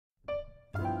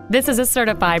This is a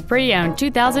certified pre-owned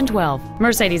 2012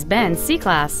 Mercedes-Benz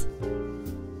C-Class.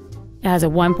 It has a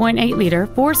 1.8-liter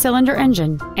four-cylinder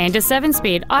engine and a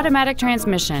 7-speed automatic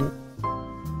transmission.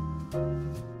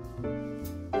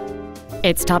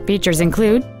 Its top features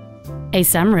include a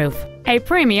sunroof, a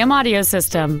premium audio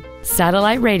system,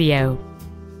 satellite radio,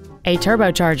 a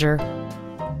turbocharger,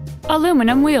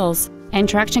 aluminum wheels, and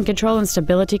traction control and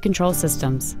stability control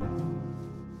systems.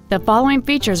 The following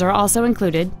features are also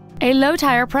included: a low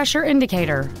tire pressure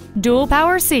indicator, dual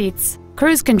power seats,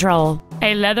 cruise control,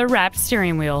 a leather-wrapped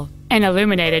steering wheel, an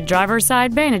illuminated driver's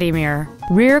side vanity mirror,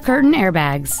 rear curtain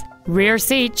airbags, rear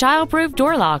seat child-proof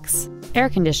door locks, air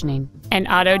conditioning, an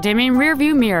auto-dimming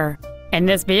rear-view mirror, and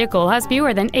this vehicle has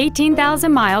fewer than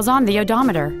 18,000 miles on the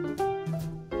odometer.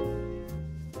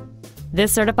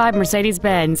 This certified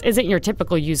Mercedes-Benz isn't your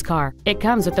typical used car. It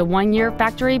comes with a 1-year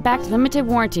factory-backed limited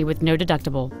warranty with no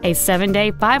deductible, a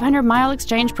 7-day 500-mile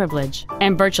exchange privilege,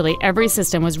 and virtually every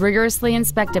system was rigorously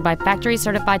inspected by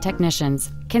factory-certified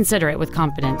technicians. Consider it with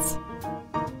confidence.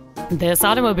 This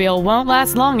automobile won't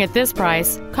last long at this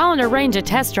price. Call and arrange a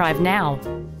test drive now.